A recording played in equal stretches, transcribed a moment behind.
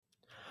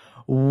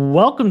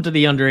Welcome to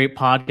the Under 8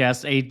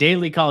 Podcast, a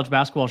daily college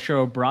basketball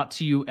show brought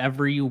to you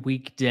every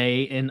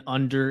weekday in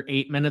under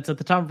 8 minutes. At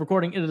the time of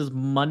recording, it is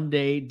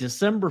Monday,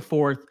 December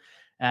 4th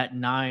at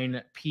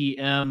 9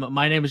 p.m.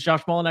 My name is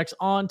Josh Molinex.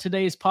 On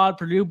today's pod,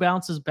 Purdue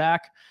bounces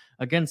back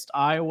against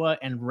Iowa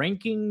and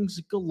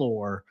rankings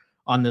galore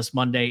on this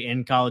Monday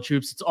in college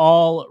hoops. It's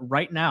all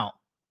right now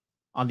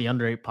on the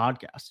Under 8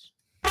 Podcast.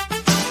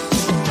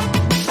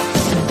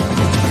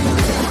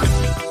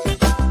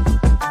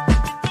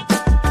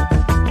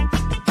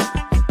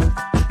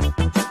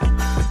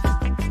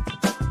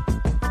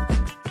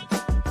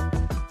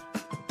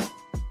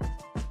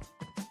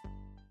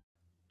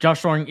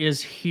 Josh Doring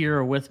is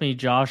here with me.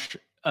 Josh,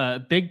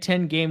 Big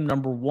Ten game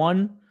number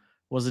 1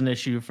 was an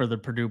issue for the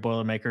Purdue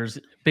Boilermakers.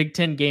 Big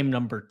Ten game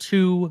number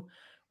 2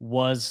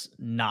 was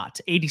not.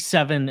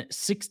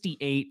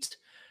 87-68.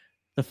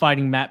 The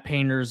Fighting Matt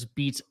Painters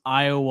beat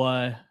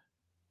Iowa,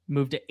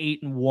 moved to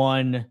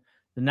 8-1.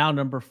 The now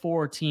number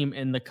 4 team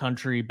in the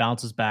country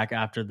bounces back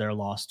after their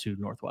loss to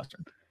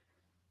Northwestern.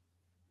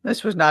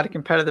 This was not a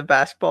competitive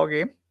basketball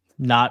game.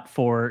 Not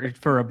for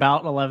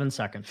about 11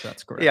 seconds.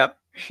 That's correct.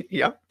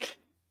 Yep.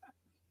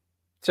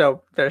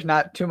 So there's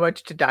not too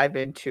much to dive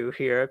into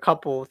here. A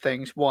couple of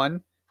things.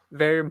 One,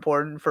 very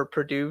important for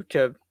Purdue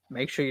to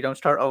make sure you don't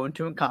start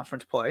 0-2 in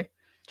conference play.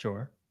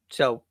 Sure.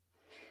 So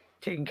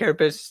taking care of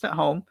business at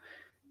home.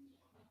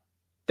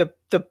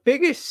 The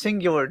biggest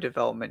singular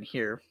development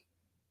here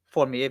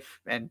for me,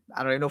 and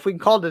I don't even know if we can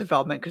call it a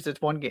development because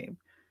it's one game,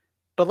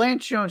 but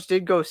Lance Jones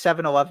did go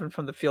 7-11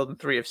 from the field and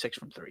 3 of 6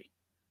 from 3.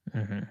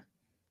 Mm-hmm.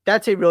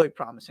 That's a really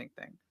promising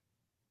thing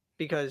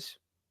because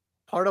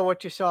part of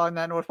what you saw in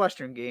that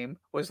Northwestern game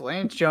was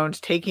Lance Jones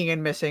taking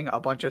and missing a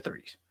bunch of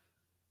threes.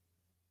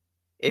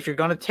 If you're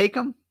going to take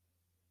them,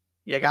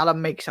 you got to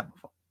make some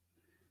of them.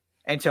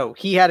 And so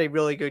he had a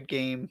really good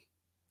game.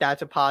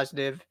 That's a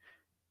positive.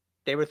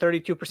 They were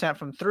 32%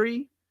 from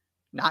 3.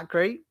 Not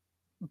great,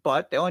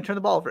 but they only turned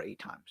the ball over 8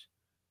 times.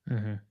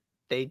 Mm-hmm.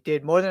 They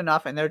did more than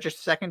enough, and they're just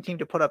the second team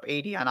to put up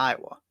 80 on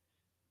Iowa.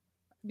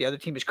 The other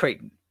team is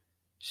Creighton.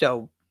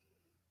 So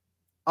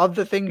of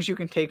the things you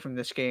can take from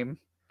this game,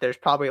 there's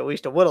probably at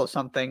least a little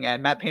something,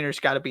 and Matt Painter's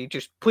got to be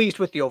just pleased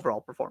with the overall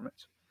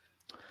performance.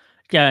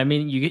 Yeah, I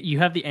mean, you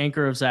have the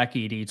anchor of Zach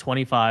Edey,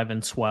 25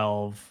 and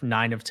 12,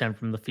 9 of 10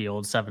 from the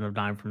field, 7 of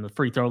 9 from the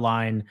free throw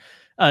line,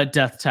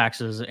 death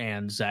taxes,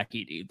 and Zach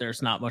Edey.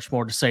 There's not much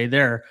more to say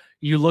there.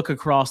 You look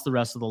across the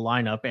rest of the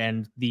lineup,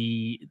 and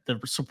the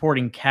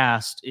supporting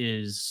cast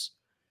is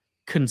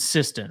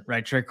consistent,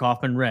 right? Trey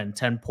Kaufman-Renn,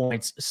 10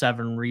 points,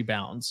 7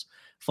 rebounds.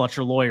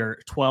 Fletcher Lawyer,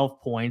 12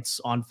 points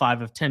on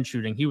 5 of 10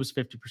 shooting. He was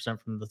 50%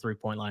 from the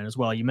three-point line as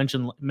well. You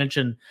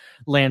mentioned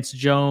Lance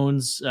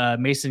Jones,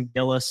 Mason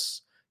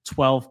Gillis,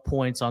 12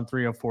 points on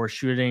 3 of 4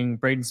 shooting.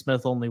 Braden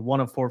Smith, only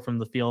 1 of 4 from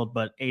the field,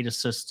 but 8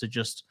 assists to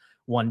just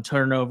 1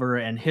 turnover.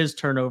 And his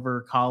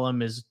turnover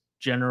column is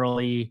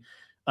generally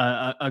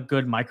a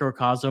good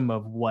microcosm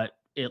of what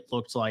it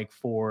looked like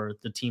for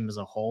the team as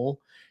a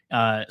whole.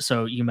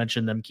 So you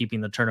mentioned them keeping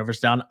the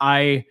turnovers down.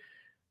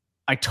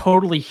 I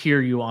totally hear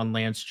you on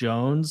Lance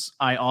Jones.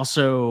 I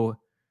also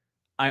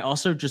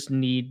just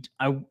need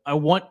I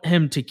want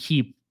him to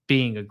keep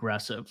being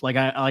aggressive.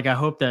 I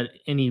hope that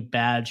any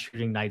bad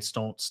shooting nights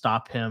don't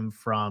stop him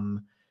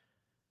from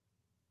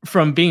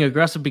being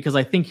aggressive, because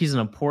I think he's an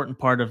important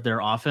part of their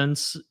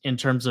offense in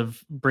terms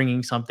of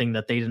bringing something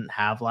that they didn't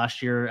have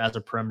last year as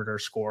a perimeter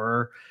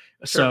scorer.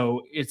 Sure.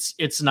 So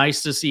it's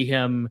nice to see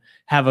him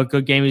have a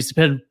good game. He's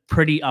been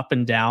pretty up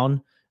and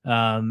down.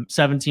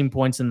 17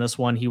 points in this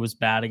one. He was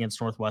bad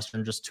against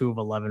Northwestern, just 2 of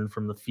 11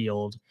 from the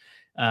field.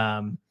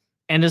 And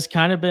has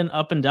kind of been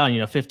up and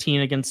down,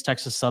 15 against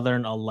Texas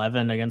Southern,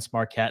 11 against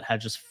Marquette,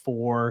 had just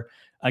 4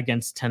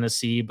 against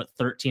Tennessee, but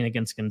 13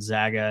 against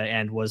Gonzaga,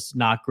 and was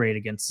not great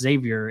against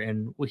Xavier.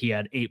 And he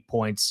had 8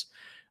 points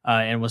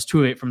and was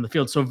 2-8 from the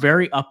field. So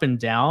very up and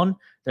down.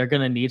 They're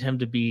going to need him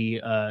to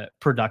be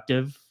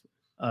productive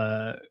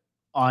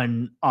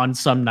on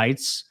some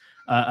nights.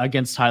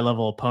 Against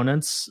high-level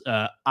opponents.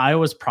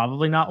 Iowa's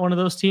probably not one of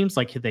those teams.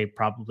 Like, they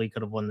probably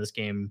could have won this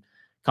game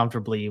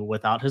comfortably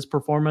without his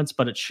performance,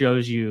 but it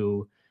shows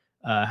you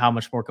how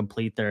much more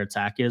complete their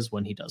attack is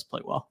when he does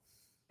play well.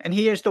 And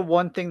he is the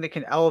one thing that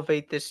can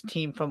elevate this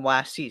team from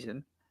last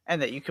season,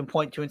 and that you can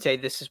point to and say,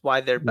 this is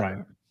why they're better.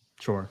 Right.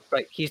 Sure.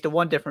 Right. He's the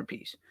one different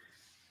piece.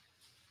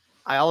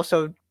 I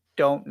also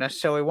don't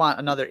necessarily want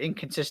another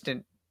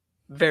inconsistent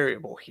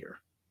variable here,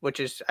 which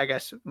is, I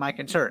guess, my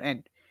concern.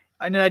 And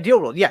in an ideal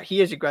world, yeah, he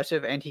is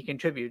aggressive and he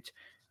contributes.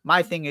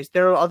 My thing is,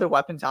 there are other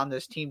weapons on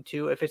this team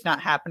too. If it's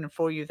not happening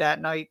for you that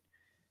night,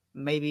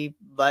 maybe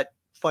let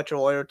Fletcher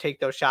Lawyer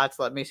take those shots,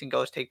 let Mason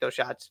Gillis take those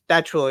shots.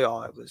 That's really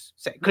all I was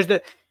saying. Because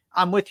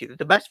I'm with you.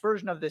 The best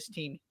version of this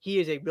team,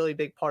 he is a really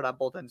big part on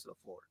both ends of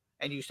the floor.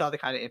 And you saw the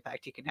kind of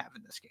impact he can have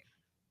in this game.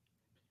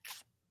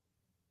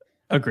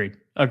 Agreed.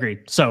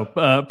 So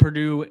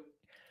Purdue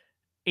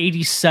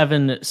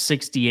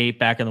 87-68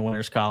 back in the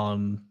winners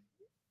column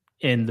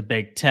in the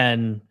Big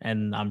Ten,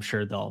 and I'm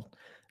sure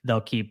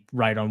they'll keep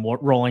right on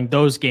rolling.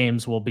 Those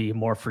games will be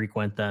more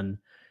frequent than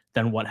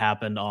than what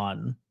happened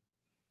on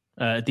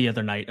the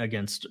other night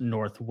against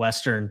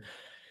Northwestern.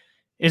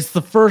 It's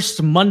the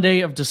first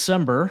Monday of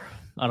December.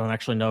 I don't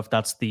actually know if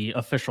that's the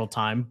official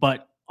time,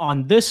 but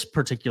on this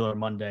particular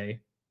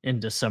Monday in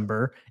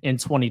December in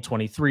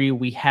 2023,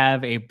 we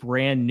have a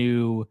brand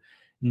new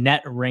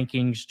net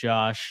rankings,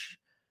 Josh.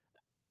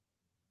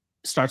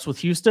 Starts with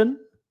Houston,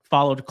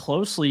 followed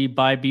closely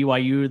by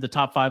BYU. The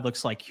top 5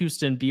 looks like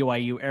Houston,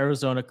 BYU,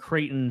 Arizona,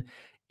 Creighton,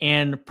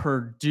 and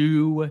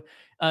Purdue.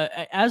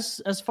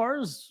 As far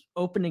as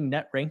opening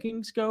net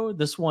rankings go,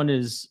 this one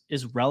is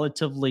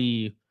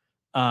relatively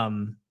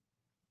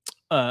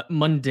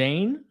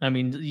mundane. I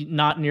mean,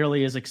 not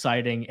nearly as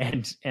exciting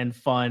and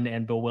fun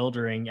and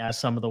bewildering as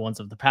some of the ones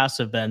of the past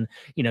have been.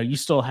 You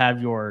still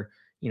have your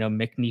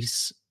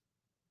McNeese,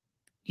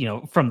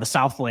 from the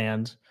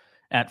Southland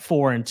at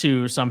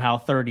 4-2, somehow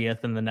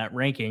 30th in the net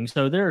ranking.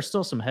 So there are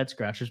still some head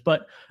scratchers,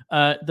 but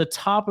the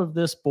top of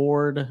this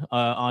board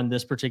on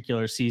this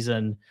particular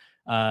season,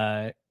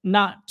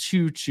 not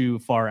too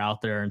far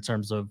out there in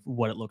terms of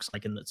what it looks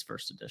like in its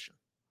first edition.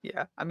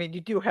 Yeah, I mean,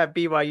 you do have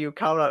BYU,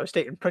 Colorado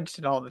State, and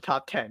Princeton all in the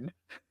top 10.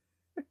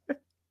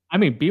 I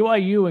mean,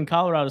 BYU and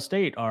Colorado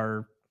State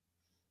are,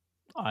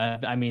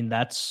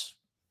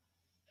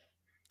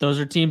 those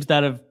are teams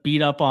that have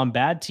beat up on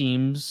bad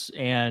teams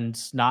and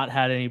not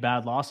had any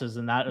bad losses,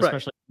 and that,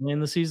 especially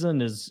in the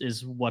season,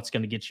 is what's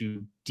going to get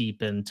you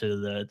deep into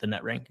the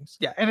net rankings.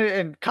 Yeah,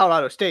 and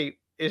Colorado State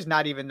is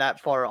not even that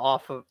far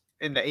off of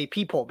in the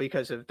AP poll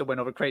because of the win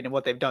over Creighton and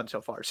what they've done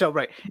so far. So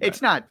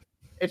it's not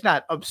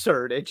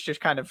absurd. It's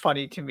just kind of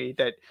funny to me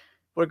that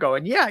we're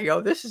going,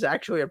 this is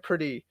actually a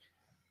pretty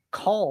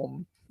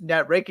calm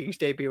net rankings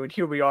debut, and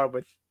here we are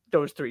with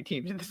those 3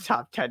 teams in the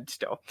top 10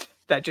 still.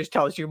 That just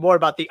tells you more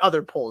about the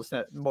other polls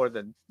more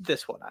than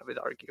this one, I would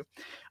argue.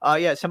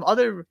 Some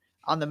other,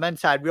 on the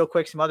men's side, real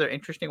quick, some other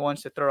interesting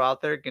ones to throw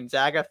out there.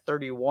 Gonzaga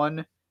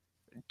 31,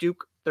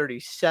 Duke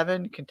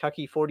 37,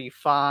 Kentucky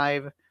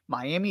 45,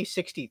 Miami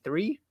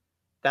 63.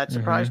 That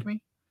surprised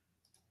me.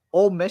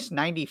 Ole Miss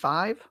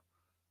 95.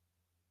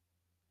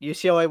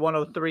 UCLA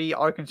 103,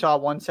 Arkansas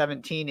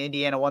 117,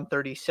 Indiana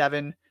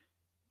 137,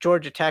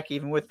 Georgia Tech,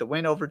 even with the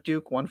win over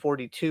Duke,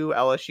 142,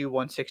 LSU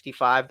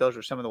 165. Those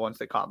were some of the ones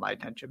that caught my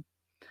attention.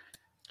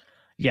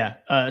 Yeah,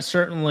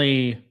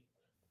 certainly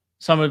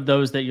some of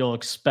those that you'll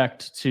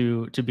expect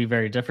to be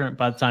very different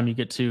by the time you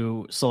get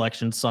to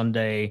Selection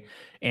Sunday.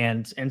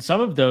 And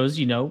some of those,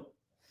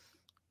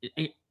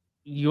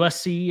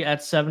 USC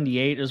at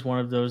 78 is one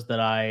of those that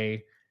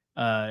I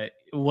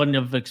wouldn't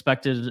have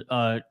expected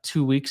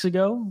 2 weeks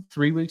ago,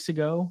 3 weeks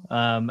ago,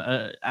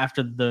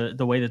 after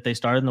the way that they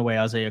started and the way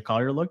Isaiah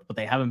Collier looked, but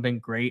they haven't been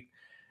great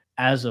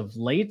as of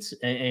late.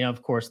 And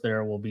of course,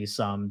 there will be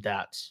some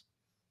that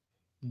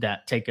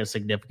take a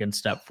significant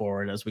step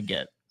forward as we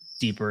get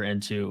deeper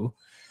into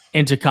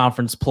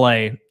conference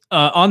play.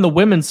 On the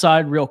women's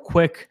side, real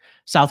quick,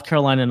 South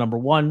Carolina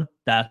 #1.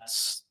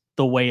 That's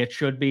the way it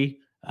should be.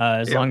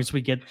 As long as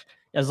we get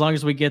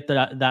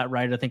that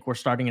right, I think we're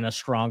starting in a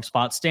strong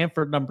spot.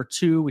 Stanford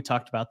 #2. We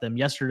talked about them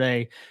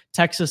yesterday.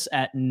 Texas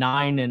at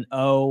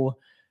 9-0.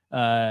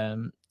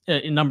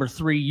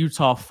 #3,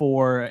 Utah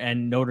 4,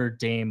 and Notre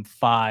Dame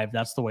 5.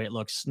 That's the way it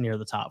looks near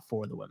the top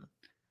for the women.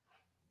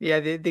 Yeah,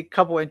 the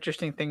couple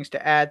interesting things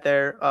to add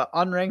there.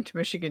 Unranked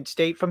Michigan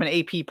State, from an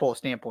AP poll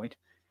standpoint,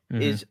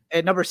 is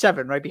at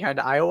 #7, right behind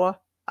Iowa.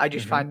 I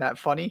just find that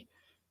funny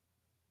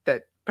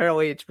that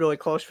apparently it's really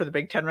close for the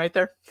Big Ten right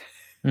there.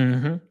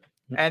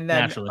 And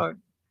then,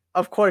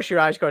 of course, your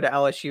eyes go to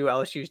LSU.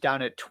 LSU's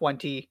down at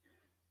 20.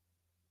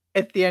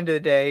 At the end of the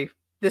day,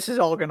 this is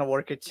all going to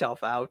work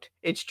itself out.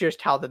 It's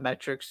just how the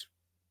metrics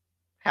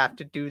have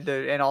to do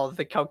and all of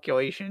the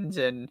calculations.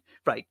 And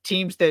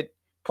teams that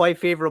play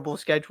favorable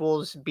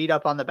schedules, beat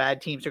up on the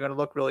bad teams, are going to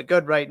look really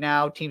good right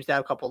now. Teams that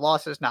have a couple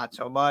losses, not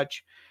so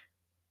much.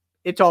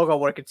 It's all going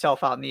to work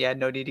itself out in the end.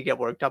 No need to get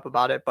worked up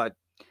about it, but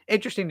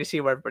interesting to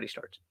see where everybody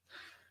starts.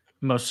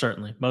 Most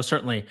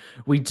certainly.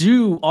 We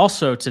do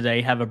also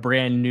today have a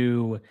brand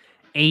new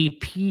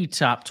AP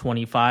top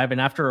 25. And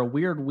after a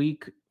weird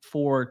week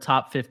for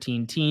top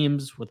 15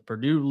 teams, with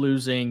Purdue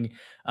losing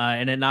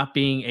and it not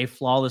being a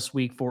flawless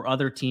week for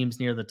other teams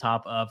near the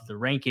top of the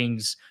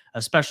rankings,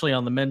 especially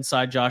on the men's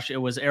side, Josh, it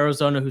was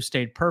Arizona who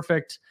stayed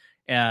perfect.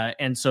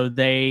 And so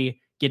they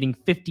getting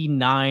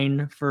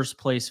 59 first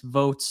place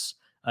votes.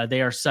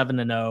 They are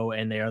 7-0,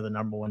 and they are the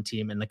 #1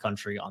 team in the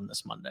country on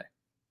this Monday.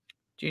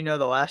 Do you know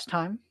the last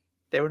time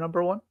they were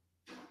 #1?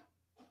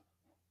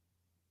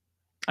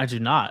 I do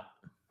not.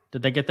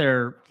 Did they get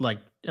there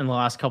in the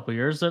last couple of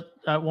years at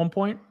one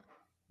point?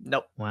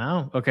 Nope.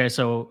 Wow. Okay,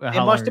 so it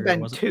must have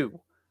been 2.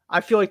 I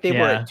feel like they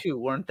were at 2,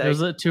 weren't they? It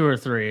was at 2 or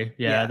 3.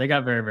 Yeah, they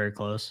got very, very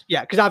close.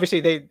 Yeah, because obviously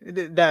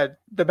the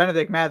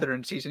Benedict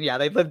Mathurin season,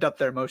 they've lived up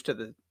there most of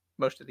the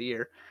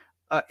year.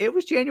 It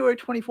was January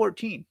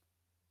 2014.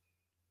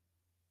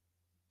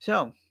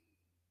 So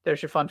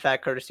there's your fun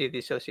fact, courtesy of the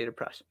Associated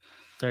Press.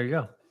 There you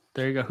go.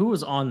 Who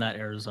was on that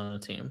Arizona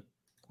team?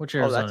 Which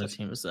Arizona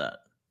team is that?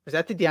 Was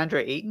that the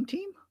DeAndre Ayton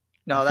team?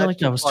 No, I feel like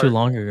that was too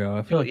long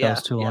ago. That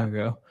was too long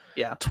ago.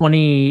 Yeah.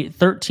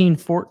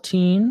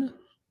 2013-14.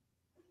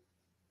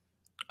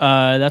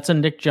 That's a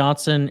Nick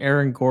Johnson,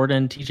 Aaron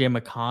Gordon, TJ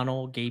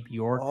McConnell, Gabe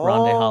York,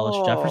 Rondé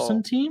Hollis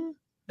Jefferson team.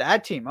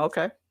 That team.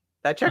 Okay.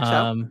 That checks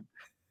out.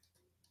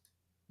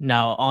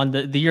 Now, on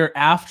the year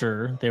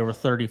after, they were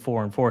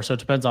 34-4. So it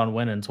depends on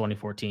when in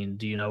 2014.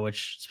 Do you know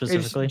which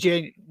specifically?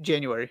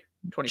 January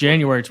 2014.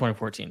 January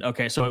 2014.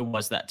 Okay, so it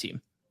was that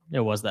team.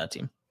 There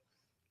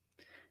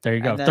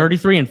you go. Then,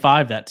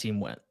 33-5, that team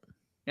went.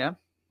 Yeah,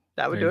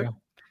 that would do it.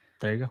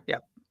 There you go. Yeah.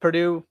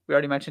 Purdue, we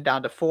already mentioned,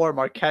 down to 4.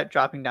 Marquette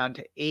dropping down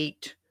to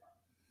 8.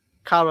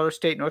 Colorado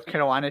State, North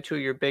Carolina, 2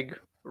 of your big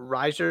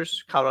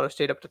risers. Colorado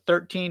State up to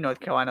 13. North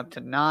Carolina up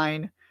to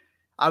 9.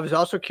 I was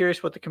also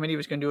curious what the committee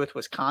was going to do with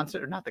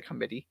Wisconsin, or not the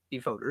committee, the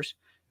voters.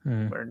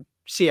 We're in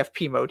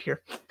CFP mode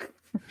here.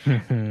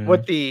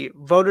 What the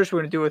voters were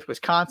going to do with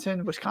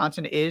Wisconsin.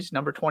 Wisconsin is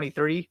number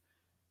 23,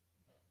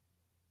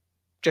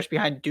 just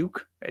behind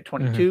Duke at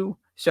 22.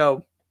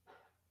 So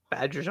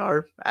Badgers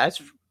are, as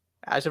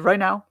of right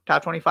now,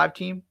 top 25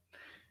 team.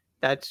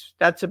 That's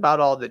about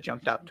all that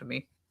jumped out to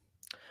me.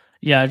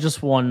 Yeah, I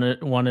just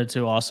wanted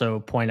to also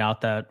point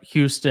out that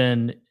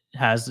Houston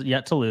has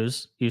yet to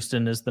lose.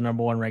 Houston is the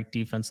number 1 ranked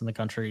defense in the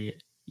country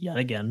yet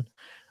again.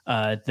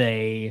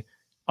 They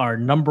are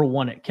number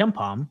 1 at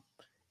KenPom,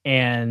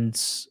 and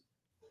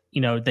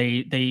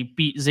they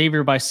beat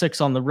Xavier by 6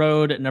 on the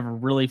road. It never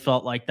really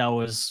felt like that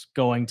was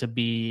going to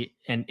be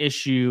an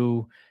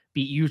issue.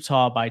 Beat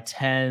Utah by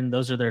 10.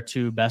 Those are their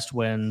 2 best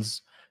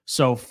wins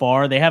so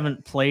far. They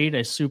haven't played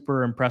a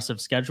super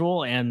impressive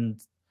schedule, and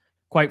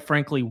quite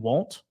frankly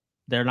won't.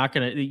 They're not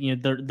going to,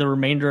 the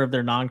remainder of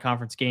their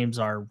non-conference games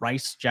are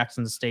Rice,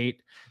 Jackson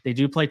State. They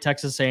do play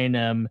Texas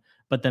A&M,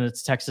 but then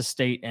it's Texas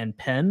State and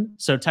Penn.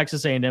 So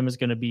Texas A&M is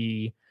going to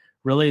be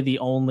really the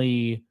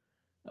only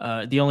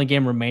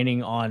game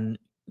remaining on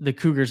the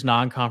Cougars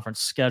non-conference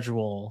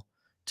schedule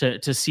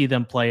to see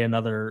them play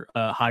another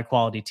high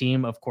quality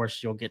team. Of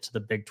course, you'll get to the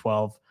Big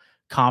 12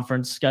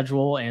 conference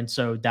schedule. And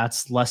so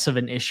that's less of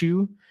an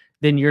issue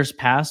than years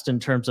past in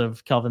terms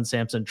of Kelvin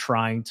Sampson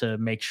trying to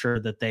make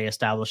sure that they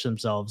establish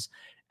themselves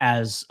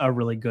as a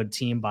really good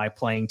team by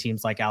playing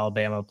teams like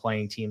Alabama,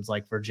 playing teams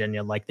like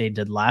Virginia, like they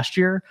did last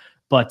year.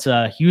 But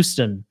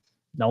Houston,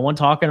 no one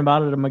talking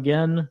about them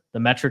again. The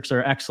metrics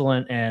are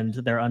excellent, and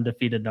they're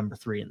undefeated number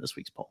 3 in this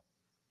week's poll.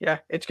 Yeah,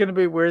 it's going to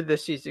be weird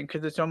this season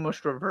because it's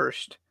almost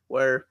reversed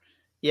where,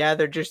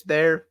 they're just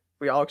there.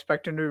 We all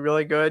expect them to be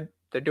really good.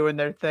 They're doing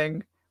their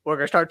thing. We're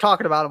going to start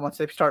talking about them once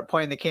they start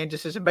playing the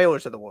Kansases and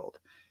Baylors of the world.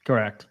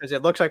 Correct. Because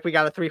it looks like we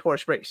got a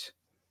 3-horse race,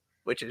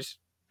 which is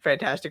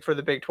fantastic for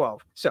the Big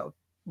 12. So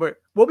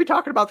we'll be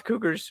talking about the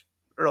Cougars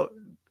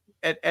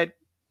at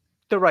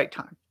the right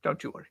time.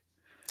 Don't you worry.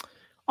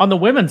 On the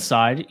women's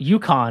side,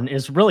 UConn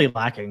is really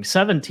lacking.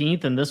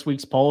 17th in this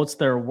week's poll. It's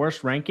their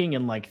worst ranking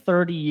in like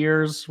 30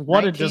 years.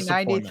 What a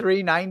disappointment.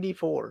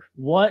 1993-94.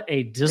 What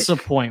a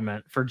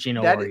disappointment for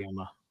Gino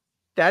Auriemma.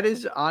 That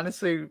is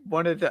honestly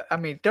one of the,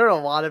 there are a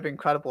lot of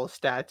incredible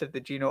stats of the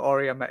Gino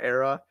Auriemma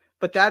era,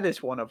 but that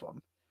is one of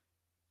them.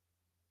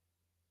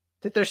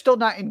 That they're still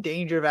not in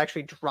danger of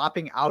actually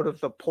dropping out of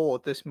the poll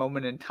at this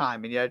moment in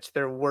time, and yet it's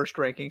their worst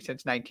ranking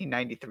since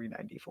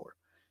 1993-94.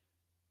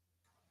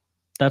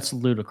 That's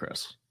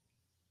ludicrous.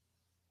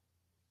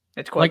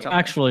 It's quite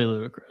actually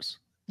ludicrous.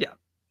 Yeah.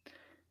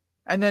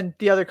 And then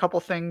the other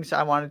couple things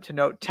I wanted to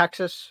note: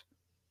 Texas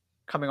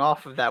coming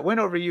off of that win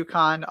over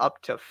UConn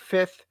up to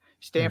 5th.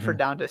 Stanford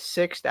down to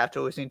 6th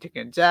after losing to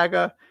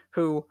Gonzaga,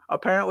 who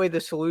apparently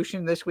the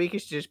solution this week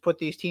is to just put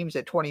these teams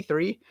at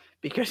 23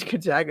 because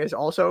Gonzaga is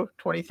also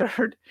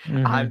 23rd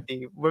on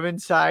the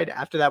women's side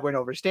after that win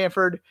over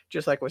Stanford,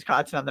 just like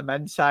Wisconsin on the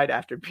men's side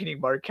after beating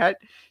Marquette.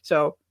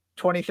 So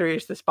 23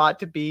 is the spot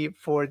to be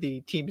for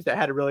the teams that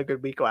had a really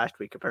good week last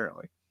week,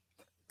 apparently.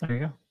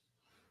 There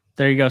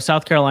you go.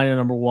 South Carolina,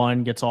 number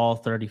 1, gets all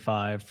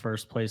 35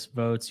 first place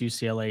votes.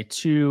 UCLA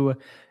 2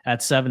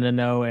 at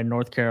 7-0, and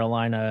North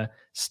Carolina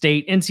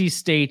State. NC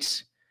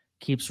State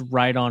keeps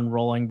right on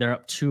rolling. They're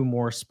up 2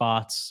 more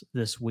spots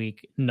this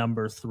week.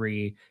 Number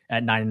 3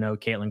 at 9-0,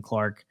 Caitlin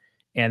Clark,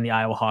 and the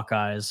Iowa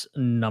Hawkeyes,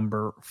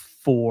 number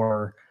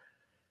 4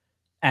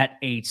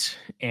 at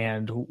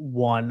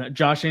 8-1.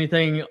 Josh,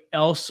 anything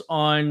else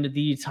on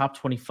the top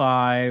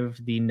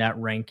 25, the net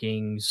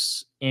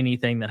rankings,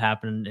 anything that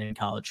happened in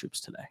college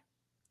hoops today?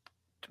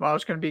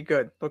 Tomorrow's going to be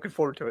good. Looking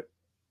forward to it.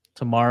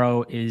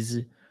 Tomorrow is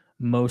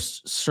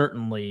most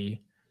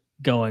certainly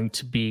going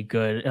to be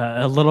good.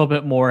 A little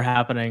bit more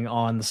happening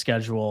on the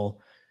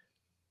schedule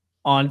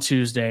on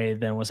Tuesday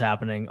than was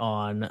happening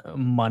on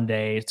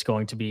Monday. It's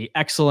going to be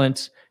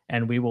excellent,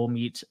 and we will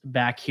meet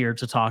back here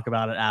to talk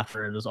about it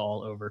after it is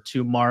all over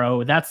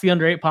tomorrow. That's the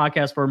Under 8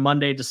 podcast for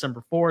Monday,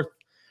 December 4th.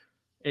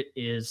 It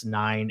is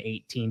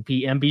 9:18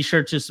 p.m. Be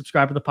sure to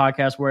subscribe to the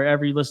podcast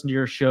wherever you listen to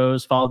your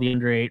shows. Follow the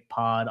Under 8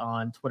 pod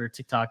on Twitter,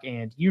 TikTok,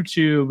 and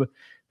YouTube.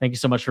 Thank you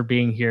so much for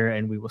being here,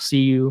 and we will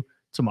see you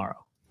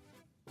tomorrow.